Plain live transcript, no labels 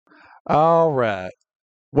All right.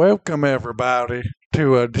 Welcome everybody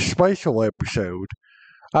to a special episode.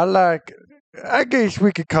 I like I guess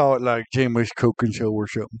we could call it like Jimmy's cooking show or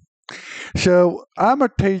something. So I'm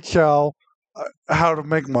gonna teach y'all how to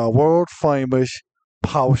make my world famous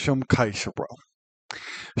possum casserole.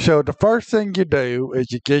 So the first thing you do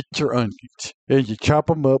is you get your onions and you chop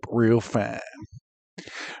them up real fine.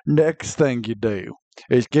 Next thing you do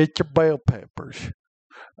is get your bell peppers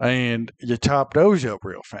and you chop those up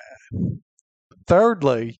real fine.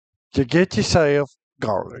 Thirdly, you get yourself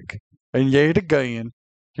garlic, and yet again,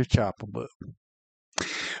 you chop them up.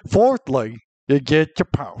 Fourthly, you get your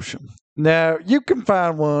possum. Now, you can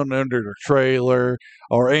find one under the trailer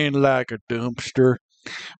or in like a dumpster,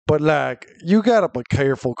 but like, you gotta be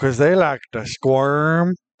careful because they like to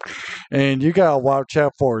squirm, and you gotta watch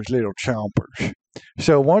out for his little chompers.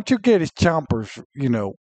 So once you get his chompers,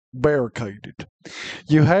 barricaded,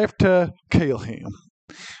 you have to kill him.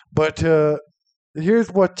 But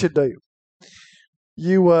here's what you do.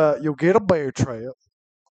 You'll get a bear trap,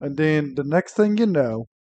 and then the next thing you know,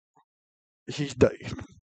 he's dead.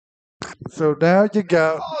 So now you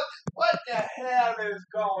got What the hell is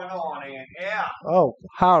going on in here? oh,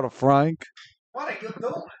 howdy Frank. What are you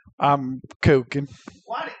doing? I'm cooking.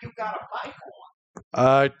 Why did you got a mic on?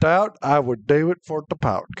 I thought I would do it for the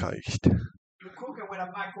podcast. You're cooking with a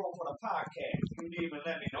microphone for the podcast. You didn't even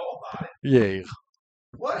let me know about it. Yeah.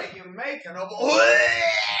 What are you making of?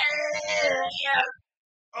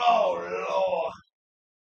 Oh Lord!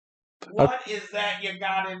 What is that you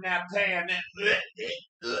got in that pan?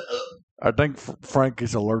 I think Frank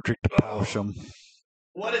is allergic to possum.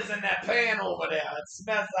 What is in that pan over there? It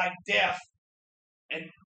smells like death and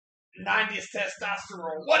 90s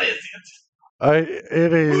testosterone. What is it?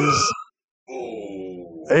 It is.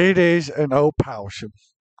 Ooh. It is an old possum.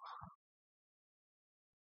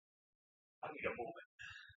 I need a moment.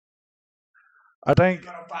 I think. I'm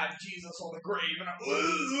gonna find Jesus on the grave and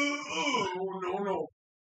no.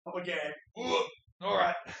 I'm again. All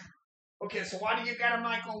right. Okay, so why do you got a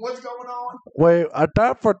mic on? What's going on? Well, I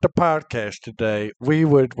thought for the podcast today we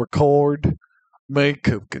would record me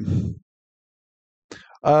cooking.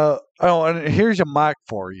 And here's a mic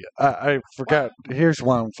for you. I forgot. Here's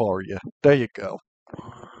one for you. There you go.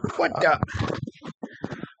 What the?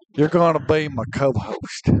 You're gonna be my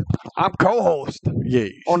co-host. I'm co-host Yes.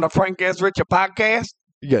 on the Frank S. Richard podcast.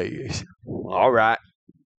 Yes. All right.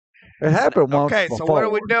 It happened once Okay, before. so what are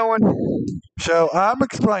we doing? So I'm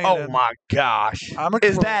explaining. Oh my gosh! I'm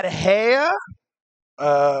Is that hair?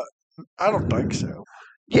 I don't think so.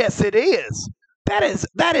 Yes, it is. That is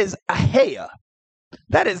a hair.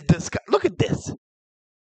 That is disgusting. Look at this.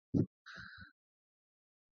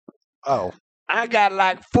 Oh. I got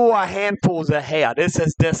like 4 handfuls of hair. This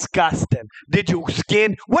is disgusting. Did you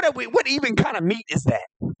skin? What even kind of meat is that?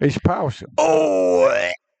 It's possum. Oh,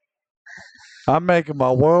 I'm making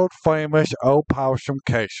my world famous old possum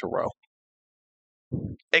casserole.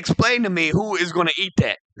 explain to me who is going to eat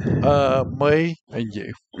that. Me and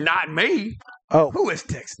you. Not me. Oh, Who is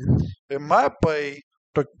texting? it might be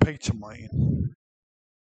the pizza man.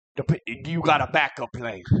 You got a backup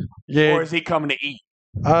plan. Yeah. Or is he coming to eat?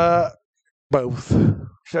 Both.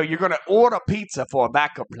 So you're going to order pizza for a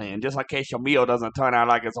backup plan, just in case your meal doesn't turn out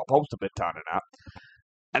like it's supposed to be turning out.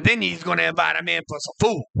 And then he's going to invite him in for some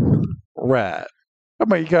food. Right. I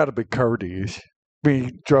mean, you got to be courteous.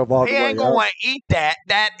 We drove all the He way ain't out. going to eat that.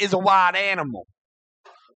 That is a wild animal.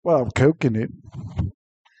 Well, I'm cooking it.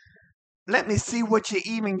 Let me see what you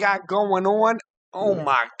even got going on. Oh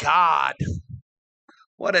my God.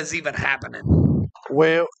 What is even happening?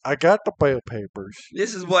 Well, I got the bell peppers.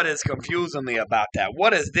 This is what is confusing me about that.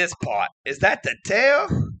 What is this part? Is that the tail?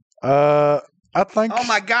 I think. Oh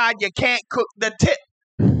my God, you can't cook the tip.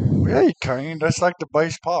 Yeah, you can. That's like the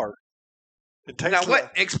base part. It takes Now,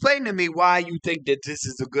 what? Explain to me why you think that this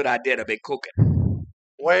is a good idea to be cooking.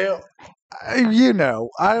 Well,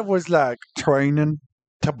 I was like training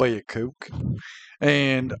to be a cook,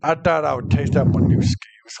 and I thought I would test out my new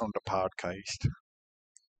skills on the podcast.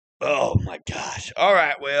 Oh my gosh. All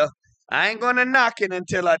right, well, I ain't going to knock it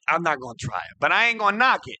until I'm not going to try it, but I ain't going to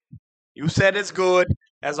knock it. You said it's good.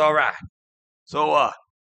 That's all right. So,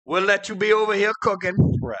 we'll let you be over here cooking.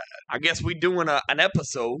 Right. I guess we doing an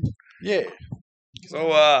episode. Yeah. So,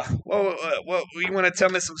 what you want to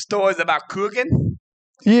tell me some stories about cooking?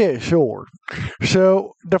 Yeah, sure.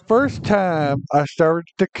 So the first time I started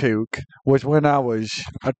to cook was when I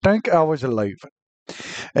think I was 11,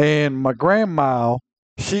 and my grandma,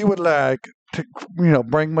 she would like to,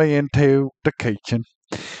 bring me into the kitchen,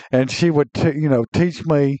 and she would, teach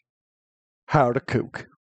me how to cook.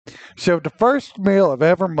 So the first meal I've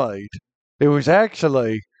ever made, it was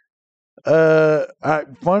actually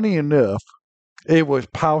Funny enough, it was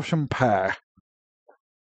possum pie.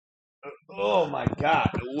 Oh my God!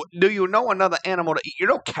 Do you know another animal to eat? You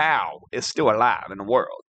know, cow is still alive in the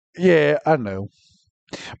world. Yeah, I know.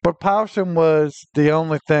 But possum was the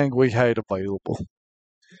only thing we had available.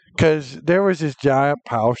 Because there was this giant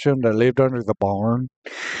possum that lived under the barn,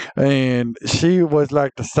 and she was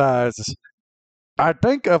like the size, I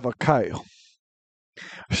think, of a cow.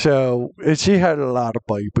 So, and she had a lot of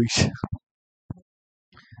babies.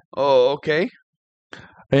 Oh, okay.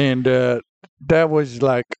 And that was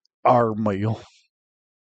like our meal.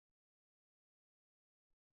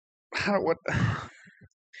 What?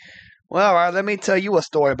 Well, all right, let me tell you a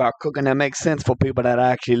story about cooking that makes sense for people that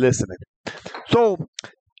are actually listening. So,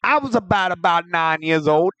 I was about 9 years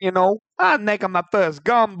old. I was making my first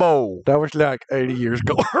gumbo. That was like 80 years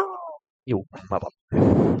ago. You mother.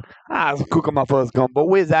 I was cooking my first gumbo.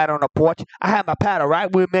 Where's that on the porch? I had my paddle,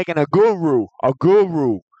 right? We're making a guru. A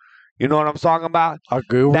guru. You know what I'm talking about? A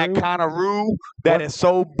guru? That kind of roux that What? is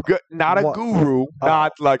so good. Not a What? guru.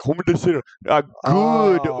 Not like a good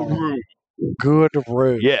Oh, roux. good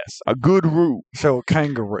roux. Yes, a good roux. So a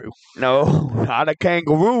kangaroo. No, not a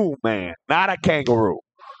kangaroo, man. Not a kangaroo.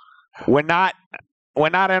 We're not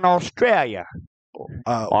in Australia.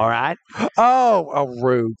 All right? Oh, a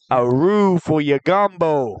roux. A roux for your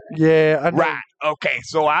gumbo. Yeah, I know. Right. Okay,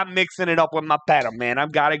 so I'm mixing it up with my paddle, man.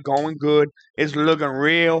 I've got it going good. It's looking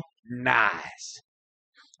real nice.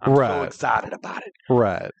 I'm so Right. excited about it.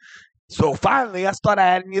 Right. So finally, I start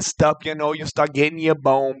adding your stuff. You start getting your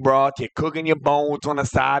bone broth. You're cooking your bones on the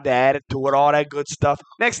side to add it to it, all that good stuff.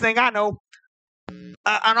 Next thing I know,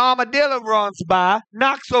 an armadillo runs by,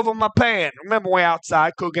 knocks over my pan. Remember, we're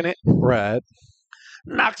outside cooking it. Right.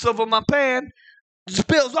 Knocks over my pan,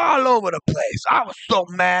 spills all over the place. I was so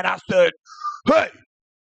mad. I said, "Hey,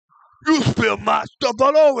 you spilled my stuff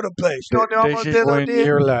all over the place." You know what the This is armadillo when did?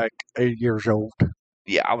 you're like 8 years old.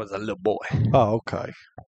 Yeah, I was a little boy. Oh, okay.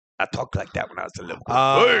 I talked like that when I was a little boy.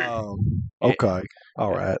 Hey! Oh, Yeah. okay.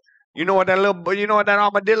 All right. You know what that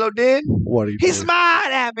armadillo did? What do you He do?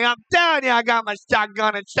 smiled at me. I'm telling you, I got my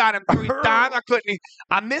shotgun and shot him 3 times.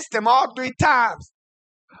 I missed him all 3 times.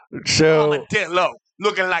 So, Armadillo,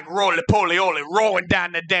 looking like roly-poly, rolling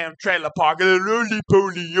down the damn trailer park.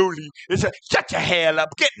 Roly-poly-oly. Shut your hell up.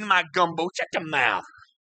 Get in my gumbo. Shut your mouth.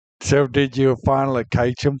 so did you finally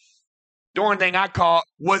catch him? The only thing I caught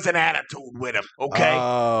was an attitude with him, okay?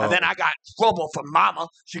 Oh, And then I got trouble from Mama.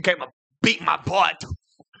 She came and beat my butt.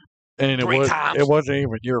 and 3 times. it wasn't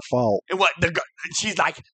even your fault. And she's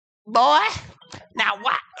like, "Boy, now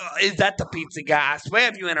what?" Is that the pizza guy? I swear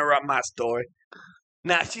if you interrupt my story.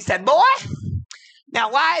 Now she said, "Boy, now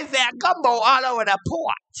why is there gumbo all over the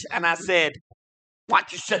porch?" And I said, "Why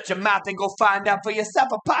don't you shut your mouth and go find out for yourself?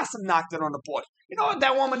 A possum knocked it on the porch." You know what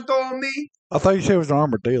that woman told me? I thought you said it was an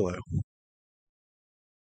armadillo.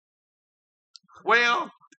 Well,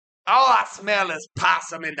 all I smell is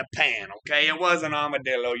possum in the pan, okay? It was an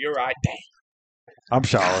armadillo. You're right. Damn. I'm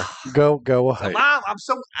sorry. Go So ahead. Mom, I'm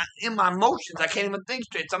so in my emotions, I can't even think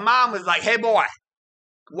straight. So Mom was like, "Hey, boy,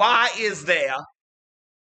 why is there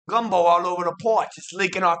gumbo all over the porch? It's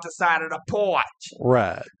leaking off the side of the porch."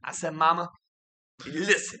 Right. I said, "Mama,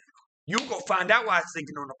 listen, you go find out why it's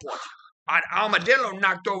leaking on the porch. An armadillo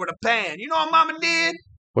knocked over the pan. You know what Mama did?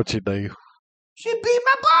 What you do? She beat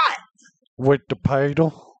my butt With the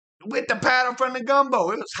paddle? with the paddle from the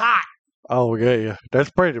gumbo. It was hot." Oh, yeah.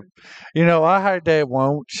 That's pretty. I had that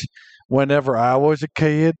once whenever I was a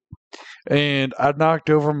kid, and I knocked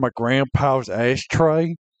over my grandpa's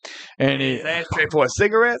ashtray, and Is ashtray for his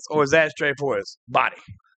cigarettes or is ashtray for his body?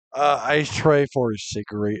 ashtray for his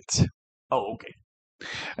cigarettes. Oh, okay.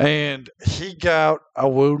 And he got a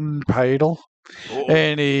wooden paddle,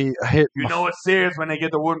 and he hit You know it's serious when they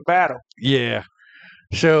get the wooden paddle. Yeah.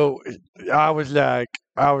 So I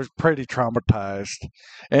was pretty traumatized,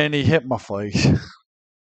 and he hit my face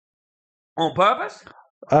On purpose?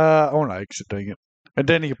 on accident. And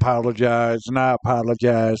then he apologized, and I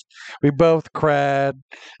apologized. We both cried,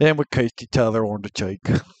 and we kissed each other on the cheek.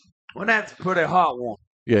 Well, that's a pretty hot one.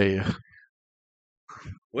 Yeah.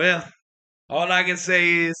 Well, all I can say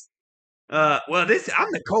is, I'm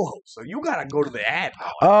the co-host, so you gotta go to the ad.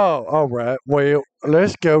 Oh, all right. Well,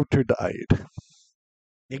 let's go to the ad.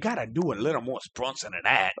 You gotta do a little more spruncing than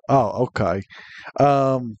that. Oh, okay.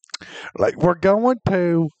 We're going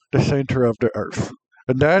to the center of the earth,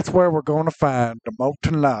 and that's where we're going to find the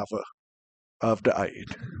molten lava of the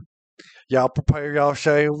ad. Y'all prepare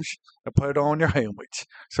yourselves and put on your helmets.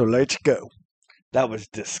 So let's go. That was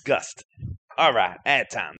disgusting. All right, ad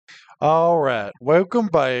time. All right, welcome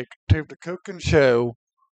back to the cooking show,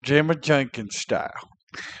 Jimmy Jenkins style.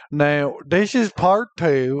 Now, this is part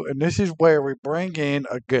two, and this is where we bring in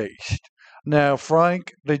a guest. Now,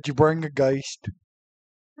 Frank, did you bring a guest?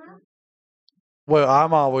 Well,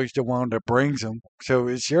 I'm always the one that brings them, so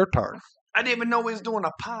it's your turn. I didn't even know we was doing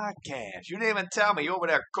a podcast. You didn't even tell me. You over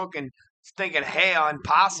there cooking, stinking hair and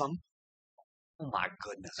possum. Oh, my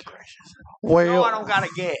goodness gracious. Well, No, I don't got a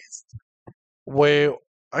guest. Well,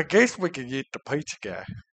 I guess we could get the pizza guy.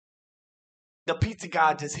 The pizza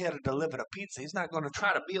guy just here to deliver the pizza. He's not going to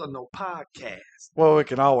try to be on no podcast. Well, we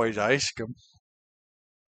can always ask him.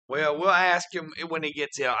 Well, we'll ask him when he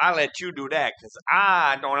gets here. I'll let you do that because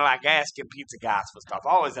I don't like asking pizza guys for stuff. I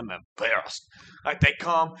always am embarrassed. Like they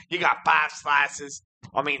come, you got 5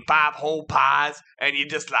 whole pies, and you're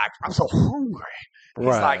just like, I'm so hungry. He's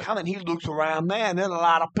like, how many? He looks around, man, there's a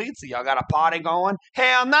lot of pizza. Y'all got a party going?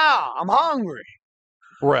 Hell no, I'm hungry.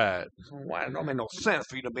 Right. Well, it don't make no sense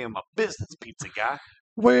for you to be in my business, pizza guy.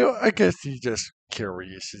 Well, I guess he's just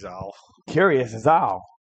curious is all. Curious is all.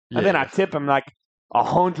 Yeah. And then I tip him like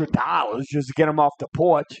 $100 just to get him off the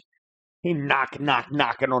porch. He knocking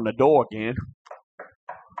on the door again.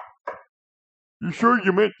 You sure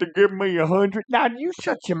you meant to give me 100? Now you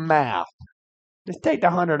shut your mouth. Just take the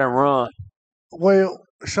 100 and run. Well,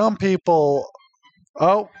 some people.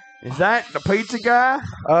 Oh, is that the pizza guy?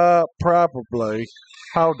 Probably.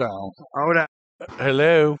 Hold on.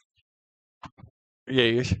 Hello.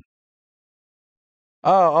 Yes.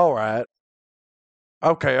 Oh, all right.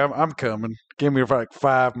 Okay, I'm coming. Give me like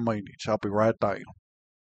 5 minutes. I'll be right there.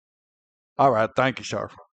 All right, thank you, sir.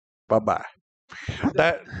 Bye bye.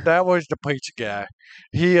 That was the pizza guy.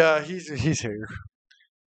 He's here.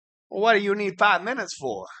 Well, what do you need 5 minutes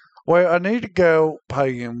for? Well, I need to go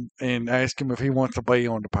pay him and ask him if he wants to be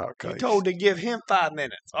on the podcast. You told to give him 5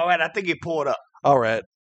 minutes. All right, I think he pulled up. All right.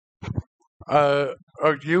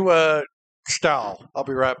 You stall. I'll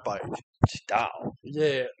be right back. Stall.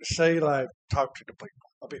 Yeah, say like talk to the people.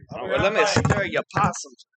 I'll be right let me back. stir your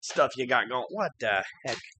possum stuff you got going. What the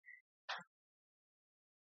heck?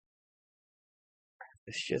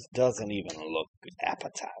 This just doesn't even look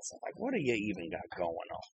appetizing. Like, what do you even got going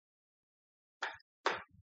on?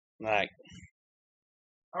 Like,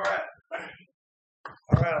 All right,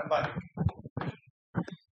 I'm back.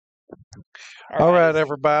 All right,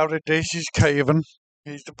 everybody. This is Kevin.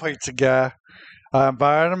 He's the pizza guy. I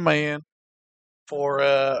invited him in for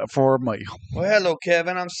a meal. Well, hello,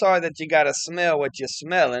 Kevin. I'm sorry that you got to smell what you're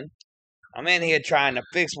smelling. I'm in here trying to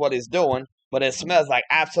fix what he's doing, but it smells like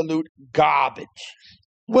absolute garbage.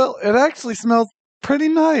 Well, it actually smells pretty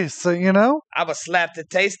nice, so, you know. I would slap the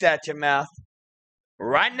taste out your mouth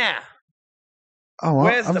right now. Oh, well,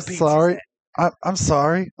 Where's I'm the pizza sorry. I'm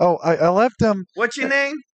sorry. Oh, I left him. What's your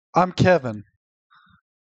name? I'm Kevin.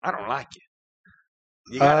 I don't like it.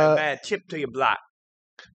 You got a bad chip to your block.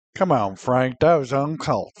 Come on, Frank. That was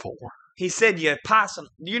uncalled for. He said you're possum.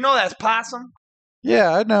 Do you know that's possum?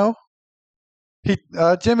 Yeah, I know.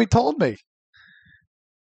 Jimmy told me.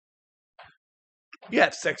 You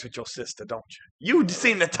have sex with your sister, don't you? You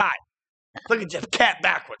seem the type. Look at your cat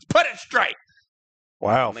backwards. Put it straight.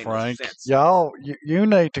 Wow, No Frank. sense. Y'all, you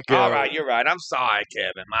need to go. All right, you're right. I'm sorry,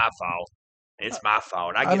 Kevin. My fault. It's my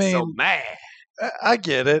fault. I get so mad. I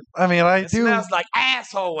get it. I mean, It smells like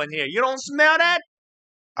asshole in here. You don't smell that?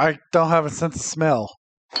 I don't have a sense of smell.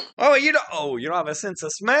 Oh, you don't have a sense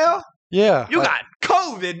of smell? Yeah. You got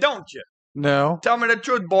COVID, don't you? No. Tell me the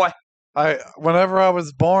truth, boy. Whenever I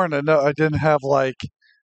was born, I didn't have like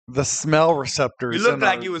the smell receptors. You look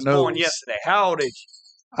like you was born yesterday. How old is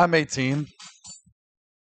you? I'm 18.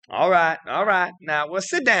 All right. Now, well,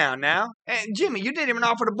 sit down now. And Jimmy, you didn't even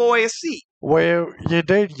offer the boy a seat. Well, you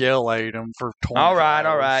did yell at him for 20 All right.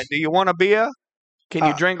 hours. Do you want a beer? Can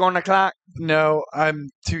you drink on the clock? No, I'm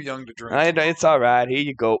too young to drink. It's all right. Here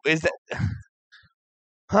you go. Is that...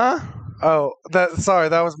 Huh? Oh, that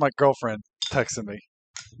was my girlfriend texting me.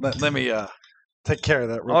 Let me take care of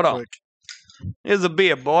that real quick. On. Here's a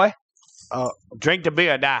beer, boy. Drink the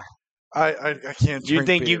beer, die. I can't. Do you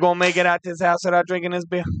think beer. you gonna make it out this house without drinking this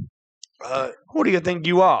beer? Who do you think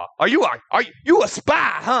you are? Are you a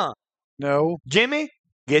spy, huh? No, Jimmy,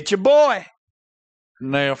 get your boy.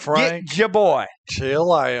 Now, Frank, get your boy.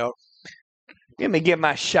 Chill out. Let me get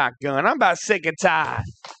my shotgun. I'm about sick and tired.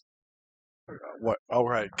 What? All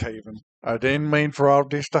right, Kevin. I didn't mean for all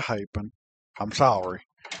this to happen. I'm sorry.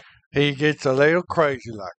 He gets a little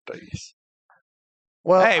crazy like this.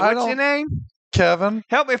 Well, hey, what's your name? Kevin.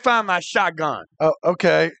 Help me find my shotgun. Oh,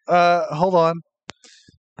 okay. Hold on.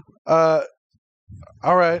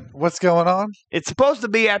 All right. What's going on? It's supposed to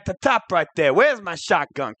be at the top right there. Where's my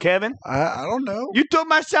shotgun, Kevin? I don't know. You took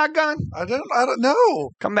my shotgun? I don't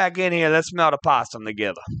know. Come back in here. Let's smell the possum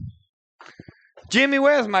together. Jimmy,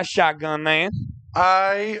 where's my shotgun, man?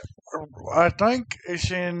 I think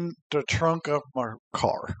it's in the trunk of my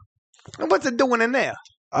car. What's it doing in there?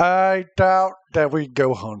 I doubt that we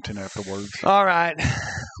go hunting afterwards. All right.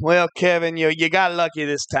 Well, Kevin, you got lucky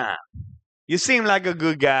this time. You seem like a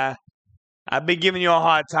good guy. I've been giving you a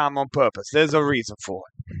hard time on purpose. There's a reason for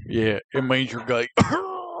it. Yeah, it means you're gay.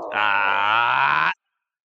 Ah.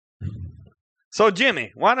 So,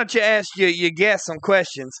 Jimmy, why don't you ask your guests some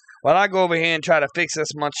questions while I go over here and try to fix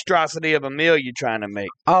this monstrosity of a meal you're trying to make?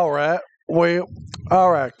 All right. Well,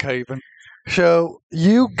 all right, Kevin. So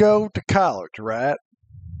you go to college, right?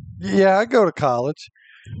 Yeah, I go to college.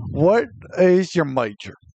 What is your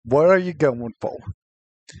major? What are you going for?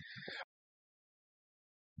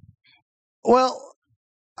 Well,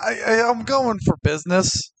 I'm going for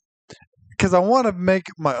business because I want to make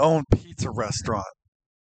my own pizza restaurant.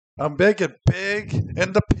 I'm big in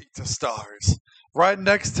the pizza stars, right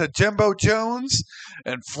next to Jimbo Jones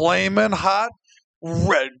and Flamin' Hot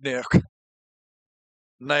Redneck.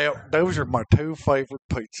 Now, those are my two favorite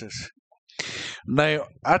pizzas. Now,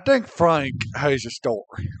 I think Frank has a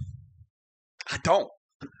story. I don't.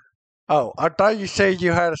 Oh, I thought you said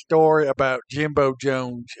you had a story about Jimbo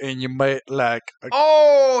Jones and you met like a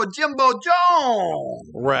Oh, Jimbo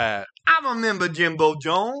Jones. rat. I remember Jimbo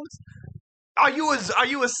Jones. Are you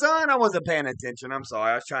his son? I wasn't paying attention. I'm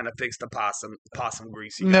sorry. I was trying to fix the possum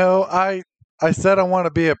greasy. No, I said I want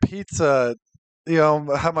to be a pizza,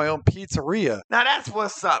 have my own pizzeria. Now that's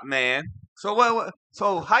what's up, man.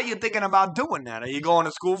 So how you thinking about doing that? Are you going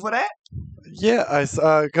to school for that? Yeah,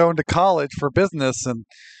 I going to college for business and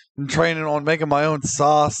training on making my own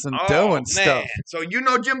sauce and dough and stuff. So you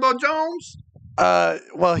know Jimbo Jones?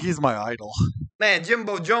 Well, he's my idol. Man,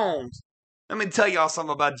 Jimbo Jones. Let me tell y'all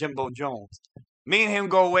something about Jimbo Jones. Me and him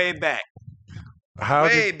go way back.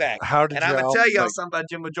 Way back. How did and I'm going to tell y'all something about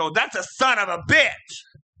Jimbo Jones. That's a son of a bitch.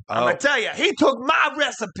 I'm going to tell you. He took my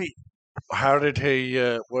recipe. How did he,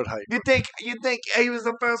 what happened? You think he was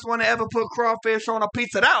the first one to ever put crawfish on a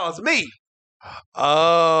pizza? That was me.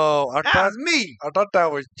 Oh, that was me. I thought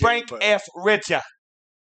that was Frank F. Richer.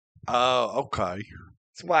 Oh, okay.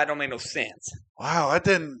 That's why it don't make no sense. Wow, I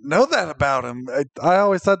didn't know that about him. I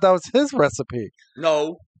always thought that was his recipe.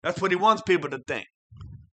 No, that's what he wants people to think.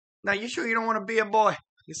 Now, you sure you don't want to be a boy?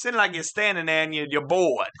 You seem like you're standing there and you're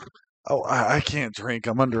bored. Oh, I can't drink.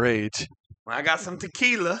 I'm underage. Well, I got some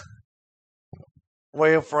tequila.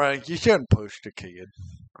 Well, Frank, you shouldn't push the kid.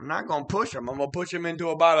 I'm not going to push him. I'm going to push him into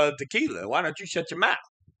a bottle of tequila. Why don't you shut your mouth?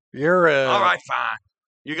 You're all right, fine.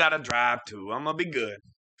 You got to drive, too. I'm going to be good.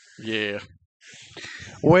 Yeah.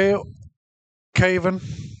 Well, Kevin,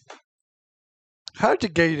 how'd you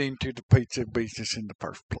get into the pizza business in the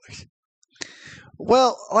first place?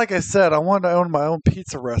 Well, like I said, I wanted to own my own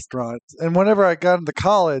pizza restaurant. And whenever I got into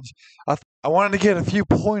college, I wanted to get a few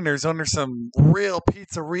pointers under some real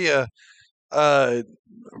pizzeria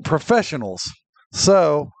professionals.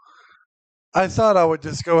 So I thought I would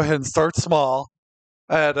just go ahead and start small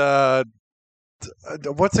at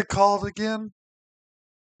what's it called again?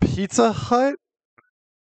 Pizza Hut?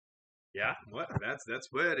 Yeah, what? That's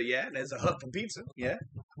where there's a hut for pizza. Yeah.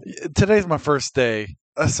 Today's my first day,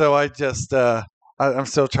 so I just I'm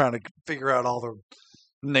still trying to figure out all the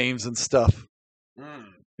names and stuff.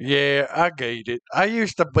 Yeah, I get it. I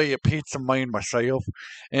used to be a pizza man myself,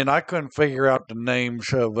 and I couldn't figure out the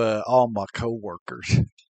names of all my coworkers.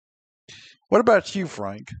 What about you,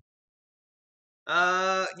 Frank?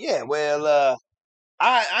 Yeah, well,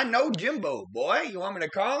 I know Jimbo, boy. You want me to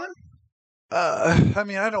call him? I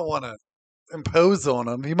mean, I don't want to impose on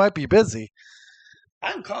him. He might be busy.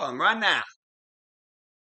 I can call him right now.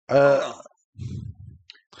 Hold on.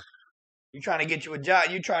 You trying to get you a job?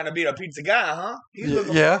 You trying to be a pizza guy, huh? He's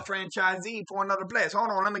looking for a franchisee for another place. Hold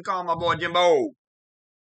on, let me call my boy Jimbo.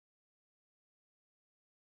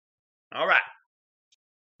 All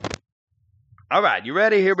right, you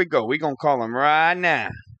ready? Here we go. We're going to call him right now.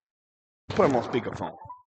 Put him on speakerphone.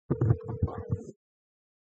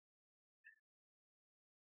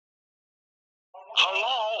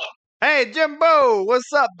 Hello? Hey, Jimbo.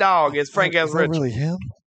 What's up, dog? It's Frank S. Rich. Is that really him?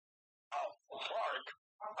 Frank,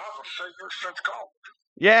 I haven't seen you since college.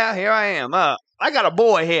 Yeah, here I am. I got a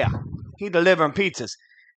boy here. He delivering pizzas.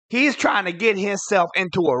 He's trying to get himself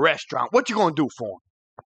into a restaurant. What you going to do for him?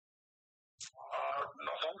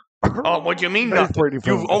 Nothing. Oh, what you mean That's nothing? pretty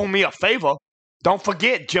You funny. owe me a favor. Don't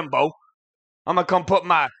forget, Jimbo. I'm going to come put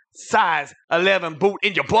my size 11 boot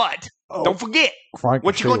in your butt. Oh, Don't forget. Frank,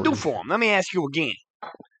 What you going to do for him? Let me ask you again.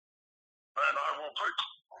 And I will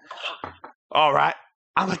take nothing. All right.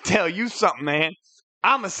 I'm going to tell you something, man.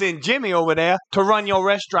 I'm going to send Jimmy over there to run your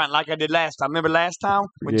restaurant like I did last time. Remember last time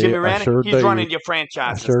when Jimmy I ran sure it? He's did. running your I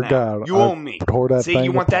franchises sure now. got it. You owe me. Tore that See, thing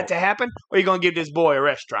you want that apart. to happen? Or you going to give this boy a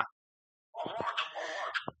restaurant? All right.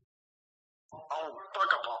 I'll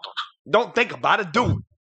think about it. Don't think about it. Do it.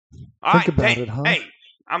 All Think right. about Hey, it, huh? hey,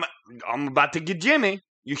 I'm about to get Jimmy.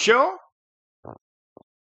 You sure?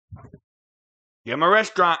 Give him a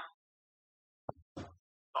restaurant. All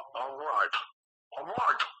right. All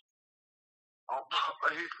right.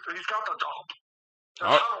 He's got the job. Just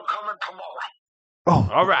have him come in tomorrow. Oh,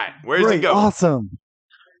 All right. Where's great, he go? awesome.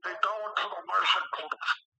 He's going to the mayor's headquarters.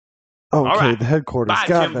 Okay, All right. the headquarters. Bye,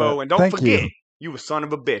 got Jimbo. that. And don't Thank forget, you. you a son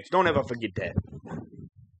of a bitch. Don't ever forget that.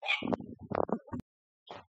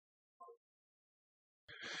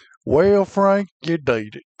 Well, Frank, you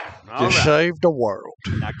did it. All You right. saved the world.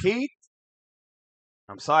 Now, Keith,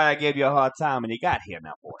 I'm sorry I gave you a hard time when you got here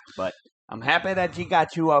now, boy. But I'm happy that you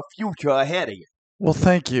got you a future ahead of you. Well,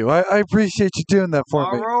 thank you. I appreciate you doing that for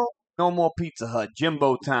me. Tomorrow, no more Pizza Hut.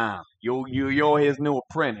 Jimbo time. You're his new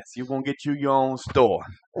apprentice. You're going to get you your own store.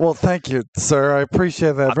 Well, thank you, sir. I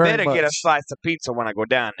appreciate that I very better much. get a slice of pizza when I go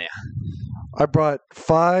down there. I brought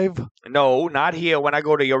 5. No, not here when I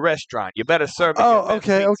go to your restaurant. You better serve me your Oh, best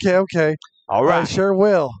okay, pizza. okay. All I right. sure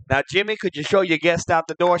will. Now, Jimmy, could you show your guest out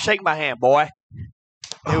the door? Shake my hand, boy.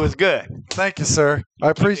 It was good. Thank you, sir. I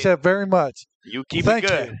appreciate it very much. You keep Thank it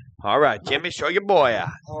good. you. All right, Jimmy, show your boy out.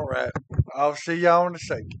 All right. I'll see y'all in a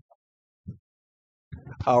second.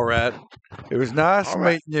 All right. It was nice All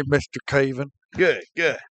right. meeting you, Mr. Caven. Good,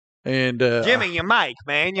 good. And Jimmy, your mic,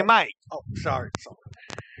 man, your mic. Oh, sorry.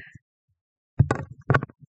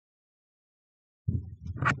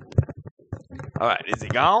 All right, is he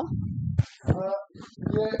gone?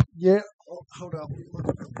 Yeah. Oh, hold on.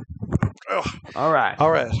 All right.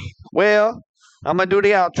 All right. Well, I'm going to do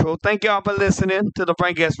the outro. Thank y'all for listening to the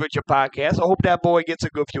Frank S. Richard podcast. I hope that boy gets a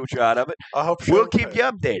good future out of it. I hope so. We'll keep you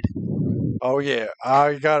updated. Oh, yeah.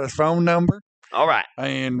 I got his phone number, All right.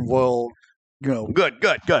 and we'll, Good.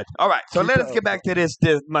 All right, so Keep let us up. get back to this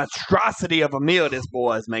monstrosity of a meal this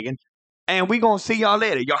boy is making. And we going to see y'all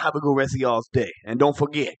later. Y'all have a good rest of y'all's day. And don't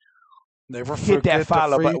forget, never hit forget that to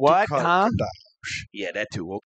follow feed button. the What? Huh? crocodile. Yeah, that too.